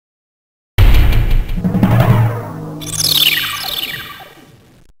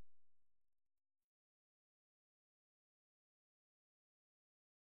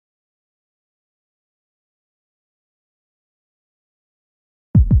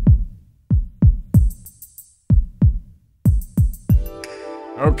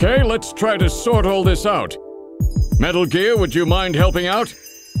Okay, let's try to sort all this out. Metal Gear, would you mind helping out?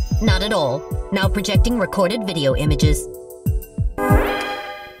 Not at all. Now projecting recorded video images.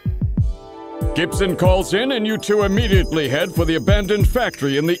 Gibson calls in and you two immediately head for the abandoned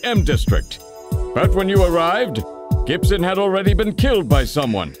factory in the M District. But when you arrived, Gibson had already been killed by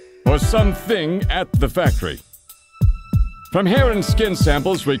someone, or something at the factory. From hair and skin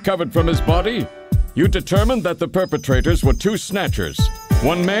samples recovered from his body, you determined that the perpetrators were two Snatchers,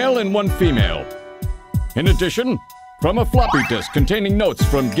 one male and one female. In addition, from a floppy disk containing notes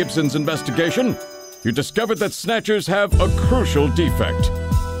from Gibson's investigation, you discovered that Snatchers have a crucial defect.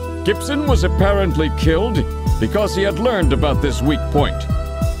 Gibson was apparently killed because he had learned about this weak point.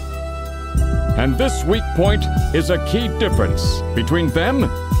 And this weak point is a key difference between them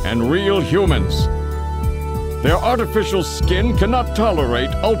and real humans. Their artificial skin cannot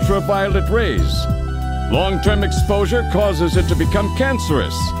tolerate ultraviolet rays. Long-term exposure causes it to become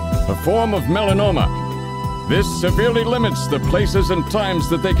cancerous, a form of melanoma. This severely limits the places and times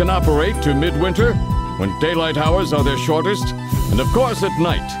that they can operate to midwinter, when daylight hours are their shortest, and of course at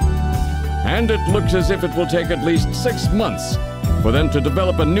night. And it looks as if it will take at least 6 months for them to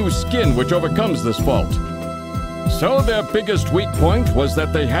develop a new skin which overcomes this fault. So their biggest weak point was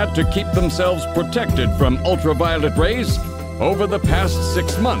that they had to keep themselves protected from ultraviolet rays over the past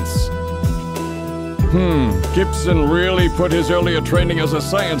 6 months. Gibson really put his earlier training as a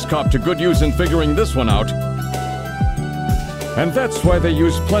science cop to good use in figuring this one out. And that's why they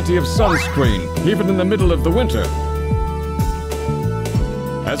use plenty of sunscreen, even in the middle of the winter.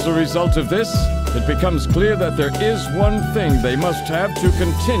 As a result of this, it becomes clear that there is one thing they must have to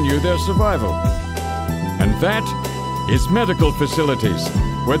continue their survival. And that is medical facilities,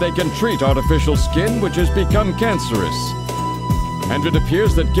 where they can treat artificial skin which has become cancerous. And it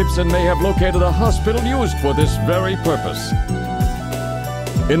appears that Gibson may have located a hospital used for this very purpose.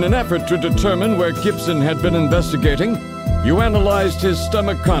 In an effort to determine where Gibson had been investigating, you analyzed his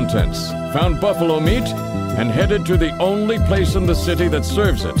stomach contents, found buffalo meat, and headed to the only place in the city that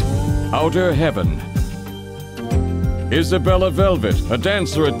serves it, Outer Heaven. Isabella Velvet, a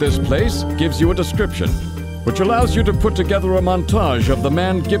dancer at this place, gives you a description, which allows you to put together a montage of the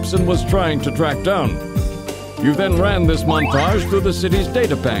man Gibson was trying to track down. You then ran this montage through the city's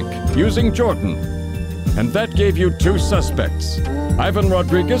data bank, using Jordan. And that gave you two suspects, Ivan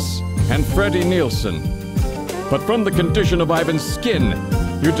Rodriguez and Freddie Nielsen. But from the condition of Ivan's skin,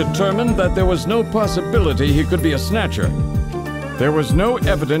 you determined that there was no possibility he could be a Snatcher. There was no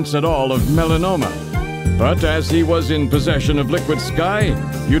evidence at all of melanoma. But as he was in possession of liquid sky,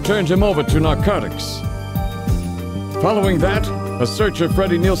 you turned him over to narcotics. Following that, a search of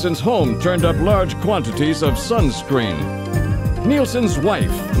Freddie Nielsen's home turned up large quantities of sunscreen. Nielsen's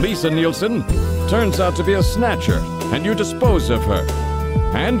wife, Lisa Nielsen, turns out to be a Snatcher, and you dispose of her.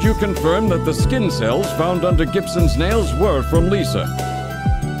 And you confirm that the skin cells found under Gibson's nails were from Lisa.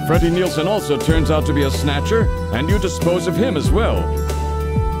 Freddie Nielsen also turns out to be a Snatcher, and you dispose of him as well.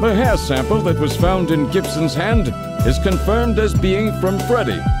 The hair sample that was found in Gibson's hand is confirmed as being from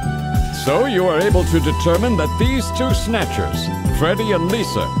Freddie. So you are able to determine that these two Snatchers, Freddie and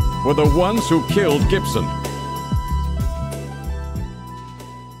Lisa, were the ones who killed Gibson.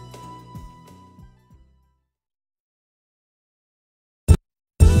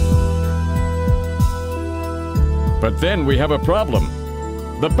 But then we have a problem.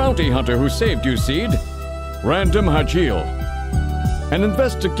 The bounty hunter who saved you, Seed, Random Hajil. An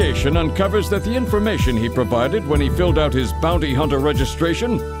investigation uncovers that the information he provided when he filled out his bounty hunter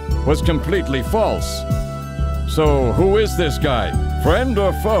registration was completely false. So who is this guy? Friend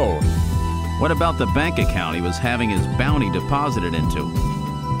or foe? What about the bank account he was having his bounty deposited into?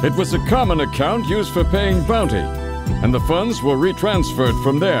 It was a common account used for paying bounty, and the funds were retransferred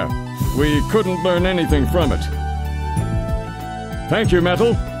from there. We couldn't learn anything from it. Thank you,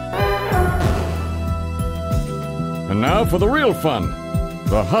 Metal. And now for the real fun.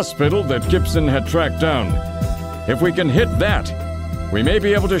 The hospital that Gibson had tracked down. If we can hit that, we may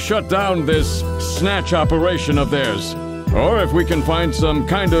be able to shut down this snatch operation of theirs. Or if we can find some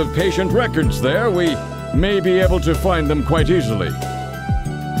kind of patient records there, we may be able to find them quite easily.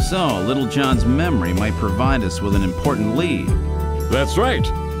 So, Little John's memory might provide us with an important lead. That's right.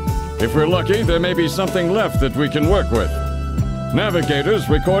 If we're lucky, there may be something left that we can work with. Navigators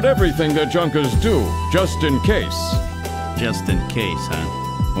record everything their junkers do, just in case. Just in case, huh?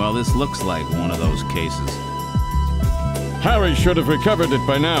 Well, this looks like one of those cases. Harry should have recovered it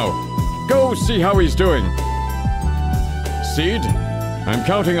by now. Go see how he's doing. Seed, I'm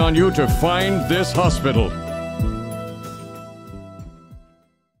counting on you to find this hospital.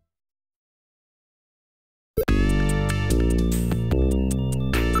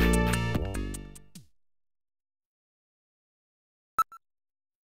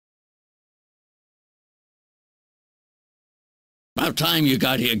 About time you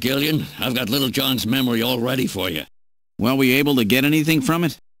got here, Gillian. I've got Little John's memory all ready for you. Well, were you able to get anything from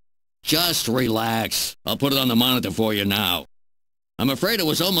it? Just relax. I'll put it on the monitor for you now. I'm afraid it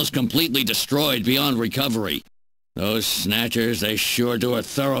was almost completely destroyed beyond recovery. Those Snatchers, they sure do a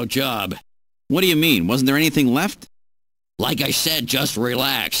thorough job. What do you mean? Wasn't there anything left? Like I said, just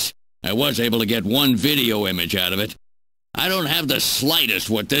relax. I was able to get one video image out of it. I don't have the slightest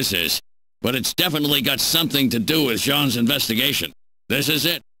what this is, but it's definitely got something to do with Jean's investigation. This is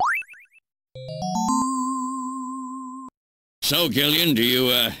it. So, Gillian, do you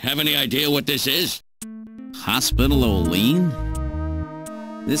have any idea what this is? Hospital Oleen?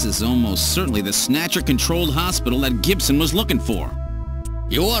 This is almost certainly the Snatcher-controlled hospital that Gibson was looking for.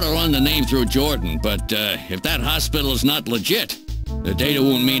 You ought to run the name through Jordan, but if that hospital is not legit, the data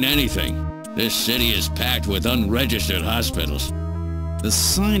won't mean anything. This city is packed with unregistered hospitals. The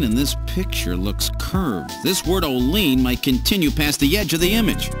sign in this picture looks curved. This word Oleen might continue past the edge of the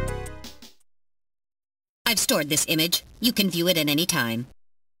image. I've stored this image. You can view it at any time.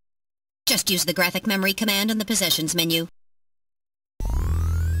 Just use the graphic memory command in the Possessions menu.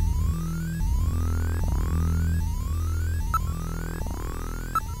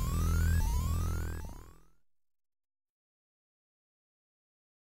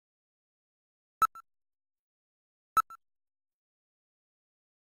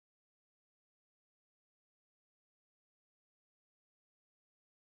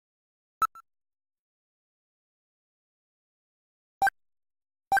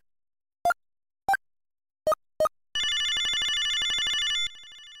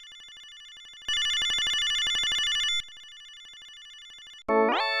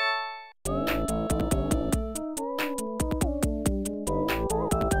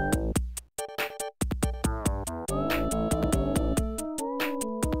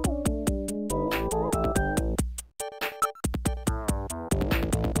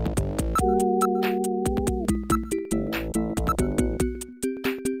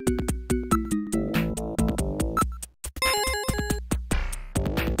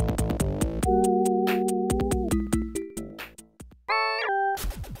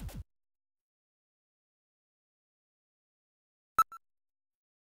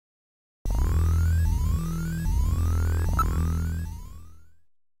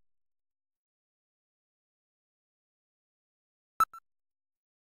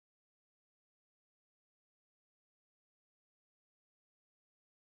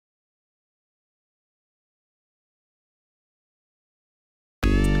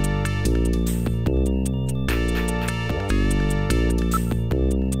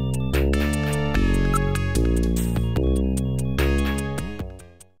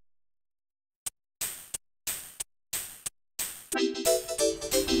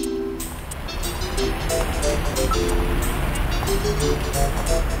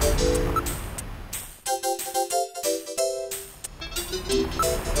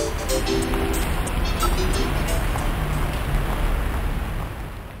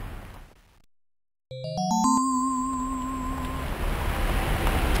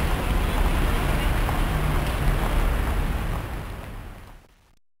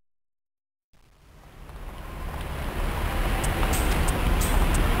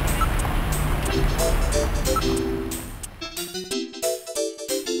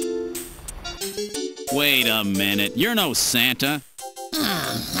 Wait a minute, you're no Santa.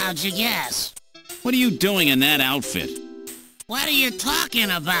 How'd you guess? What are you doing in that outfit? What are you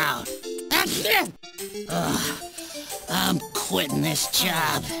talking about? Ugh, I'm quitting this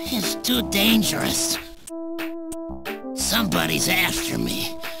job. It's too dangerous. Somebody's after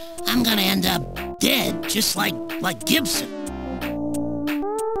me. I'm gonna end up dead, just like Gibson.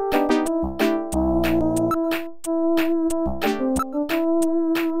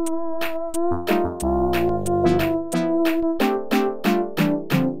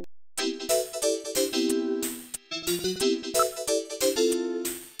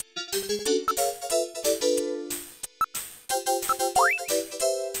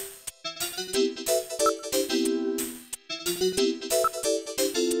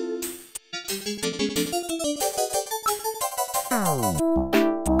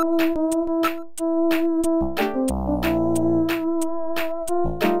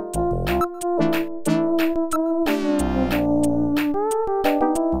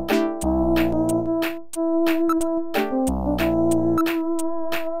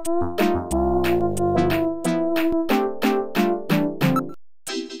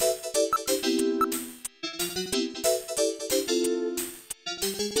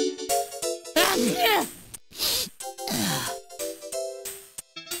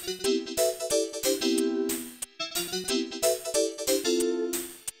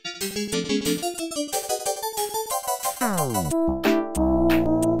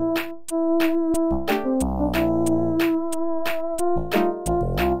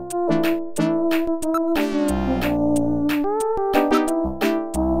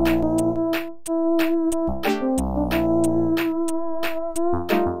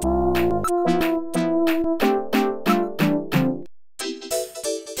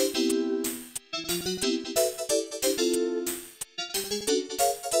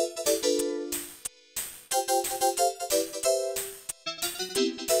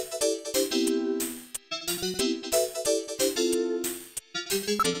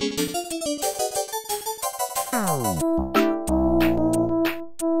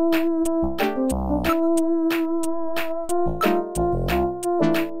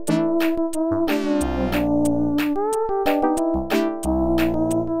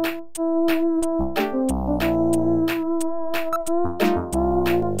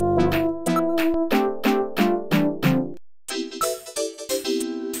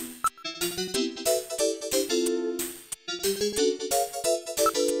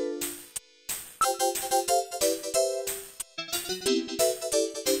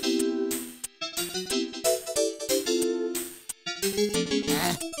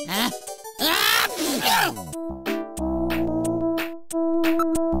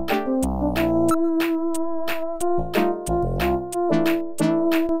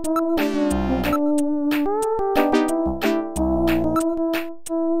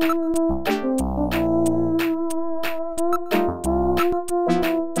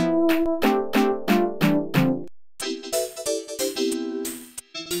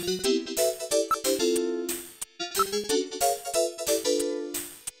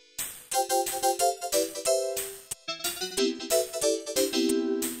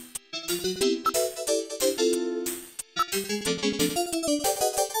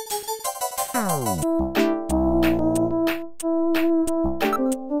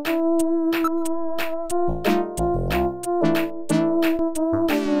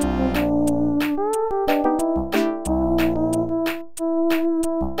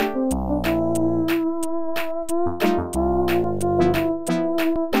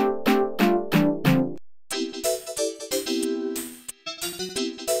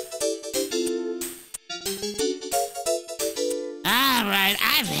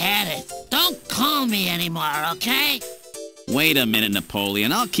 Wait a minute,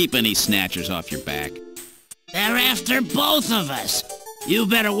 Napoleon. I'll keep any snatchers off your back. They're after both of us. You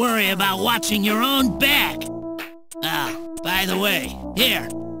better worry about watching your own back. Oh, by the way, here.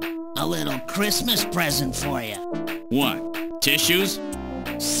 A little Christmas present for you. What? Tissues?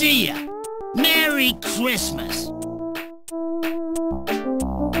 See ya. Merry Christmas.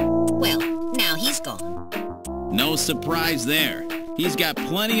 Well, now he's gone. No surprise there. He's got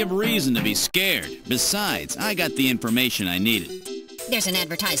plenty of reason to be scared. Besides, I got the information I needed. There's an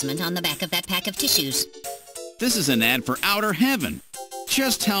advertisement on the back of that pack of tissues. This is an ad for outer heaven.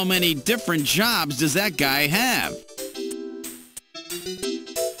 Just how many different jobs does that guy have?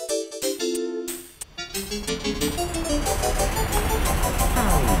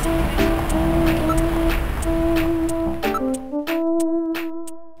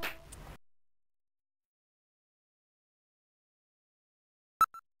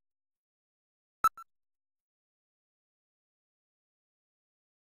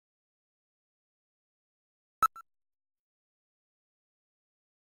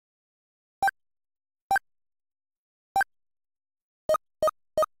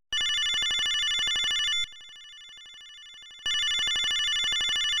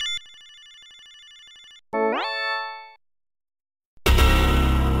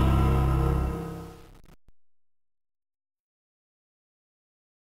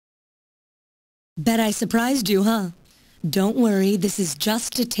 Bet I surprised you, huh? Don't worry, this is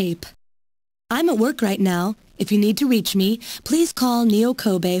just a tape. I'm at work right now. If you need to reach me, please call Neo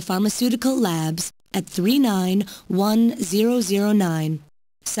Kobe Pharmaceutical Labs at 391009.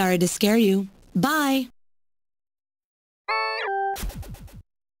 Sorry to scare you. Bye!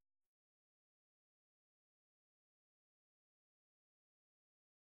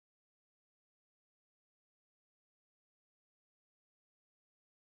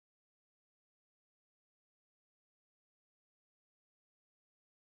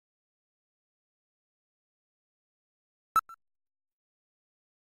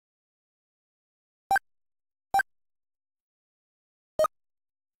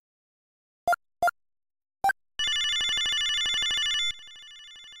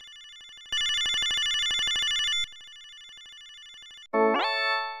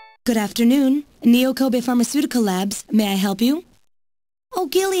 Good afternoon. Neo Kobe Pharmaceutical Labs. May I help you? Oh,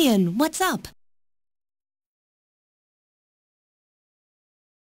 Gillian, what's up?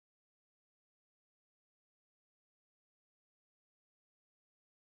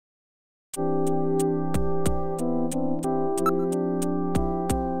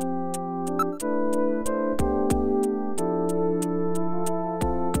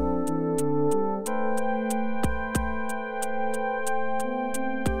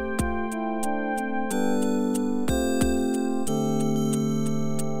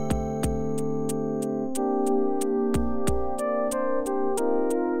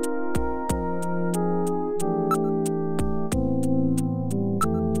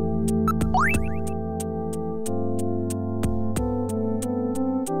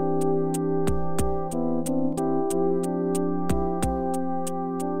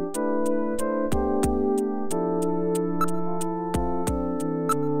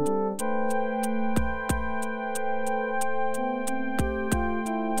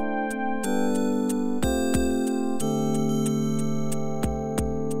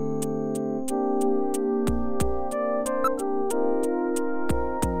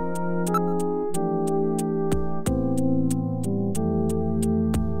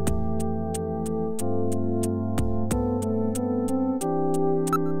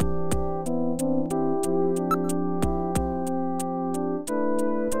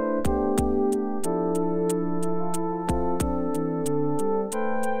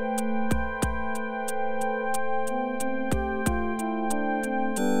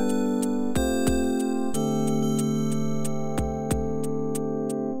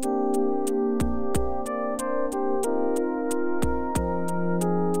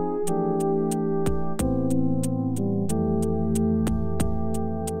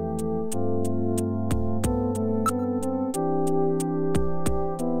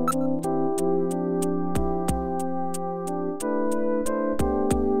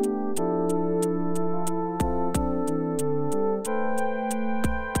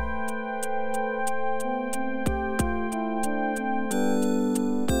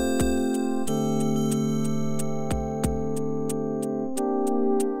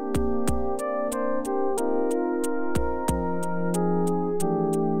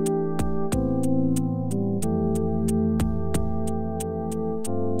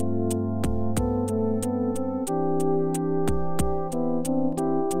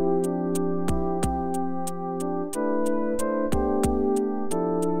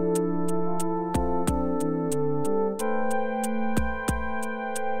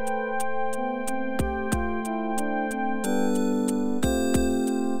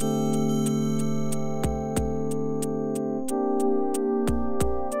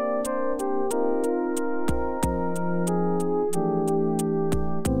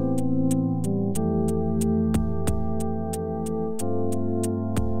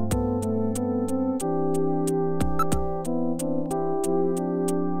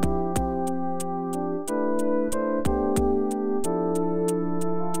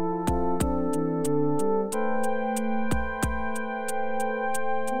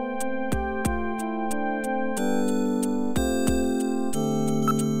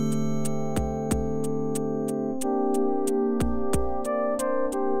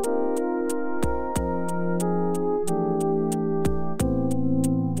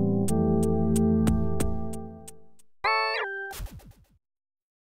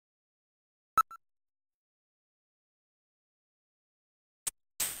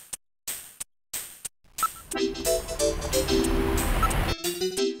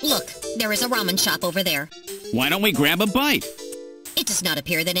 Look, there is a ramen shop over there. Why don't we grab a bite? It does not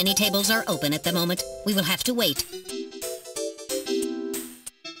appear that any tables are open at the moment. We will have to wait.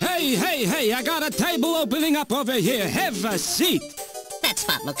 Hey, I got a table opening up over here. Have a seat. That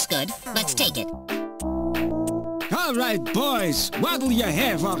spot looks good. Let's take it. All right, boys. What'll you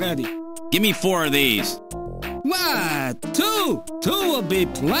have already? Give me 4 of these. What? 2? 2 will be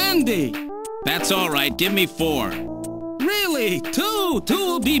plenty. That's all right. Give me 4. Really? 2? 2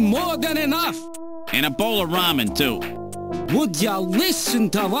 will be more than enough. And a bowl of ramen, too. Would you listen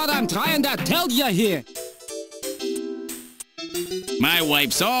to what I'm trying to tell you here? My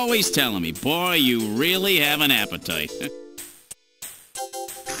wife's always telling me, boy, you really have an appetite.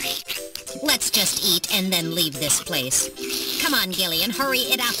 Let's just eat and then leave this place. Come on, Gillian, hurry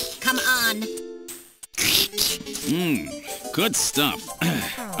it up. Come on. Good stuff.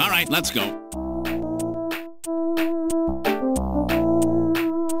 All right, let's go.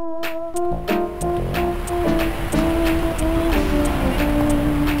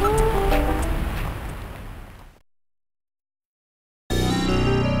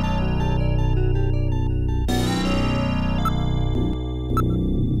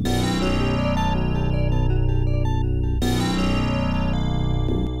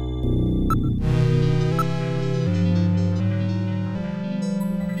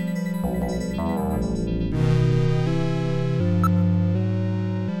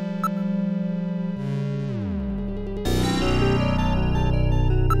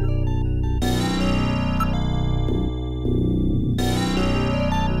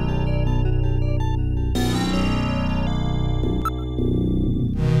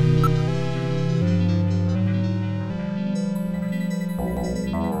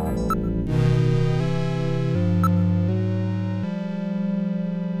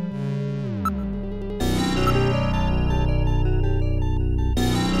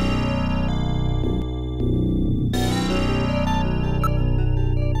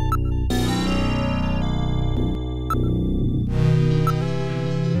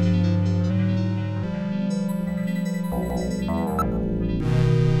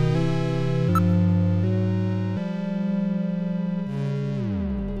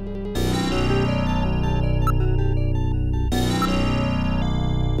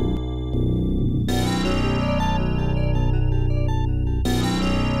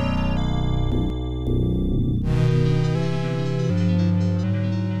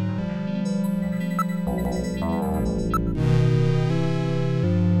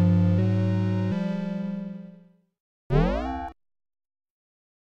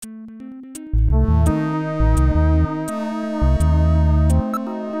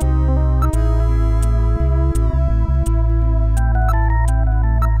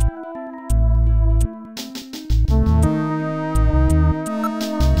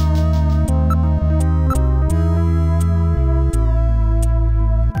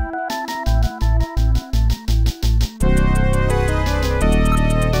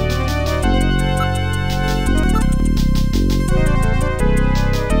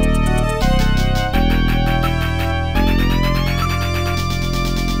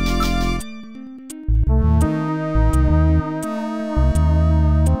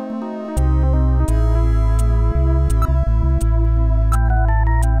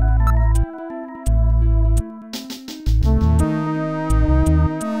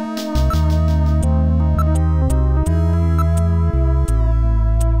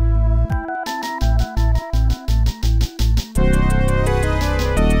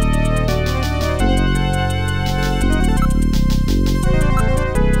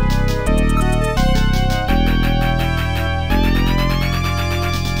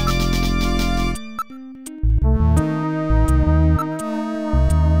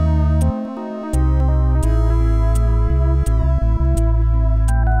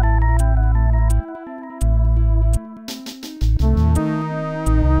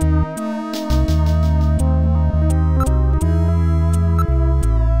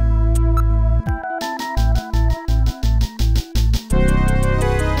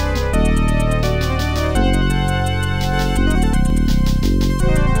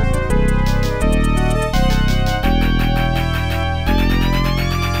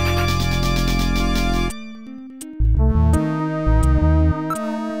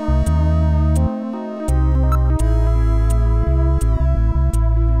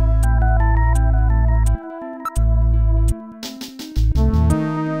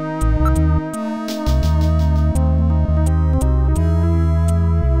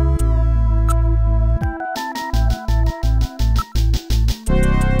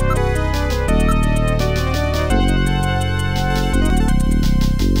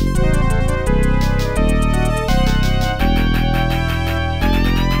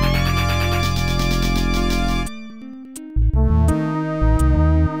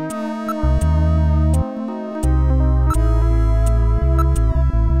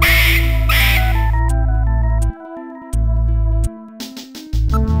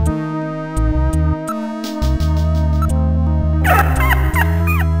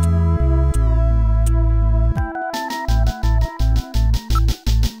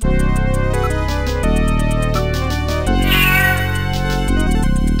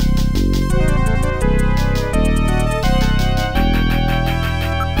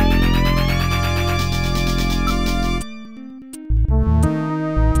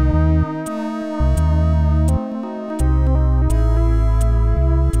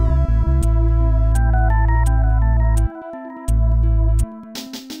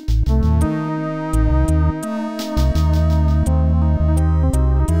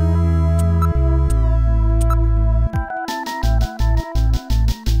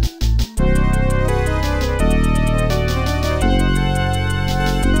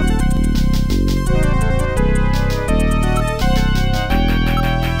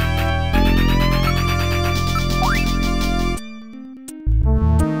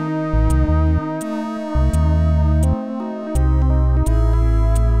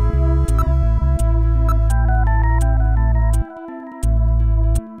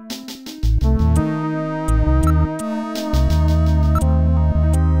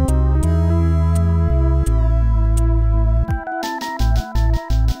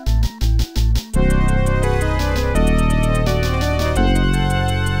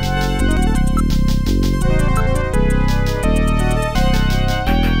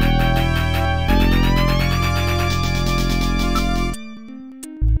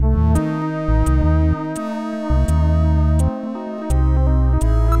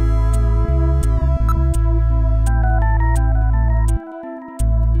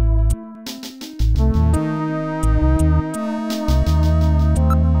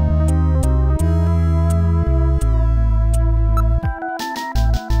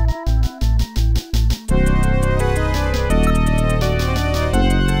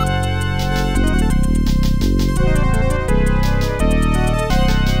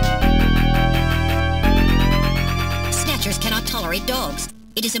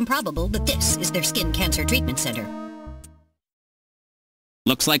 it is improbable that this is their skin cancer treatment center.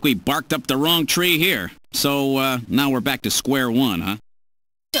 Looks like we barked up the wrong tree here. So, now we're back to square one, huh?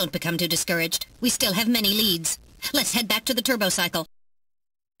 Don't become too discouraged. We still have many leads. Let's head back to the turbo cycle.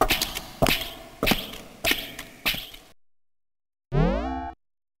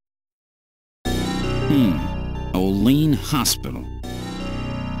 Oleen Hospital.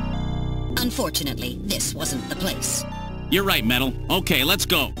 Unfortunately, this wasn't the place. You're right, Metal. Okay, let's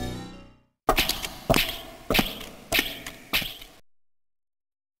go.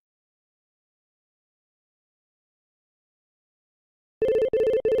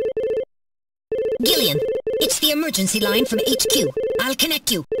 Gillian, it's the emergency line from HQ. I'll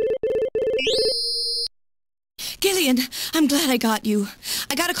connect you. Gillian, I'm glad I got you.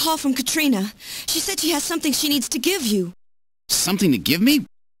 I got a call from Katrina. She said she has something she needs to give you. Something to give me?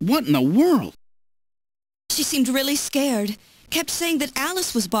 What in the world? She seemed really scared. Kept saying that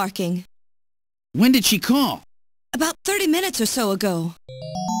Alice was barking. When did she call? About 30 minutes or so ago.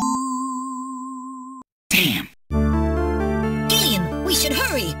 Damn. Gillian, we should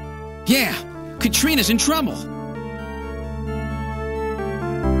hurry. Yeah, Katrina's in trouble.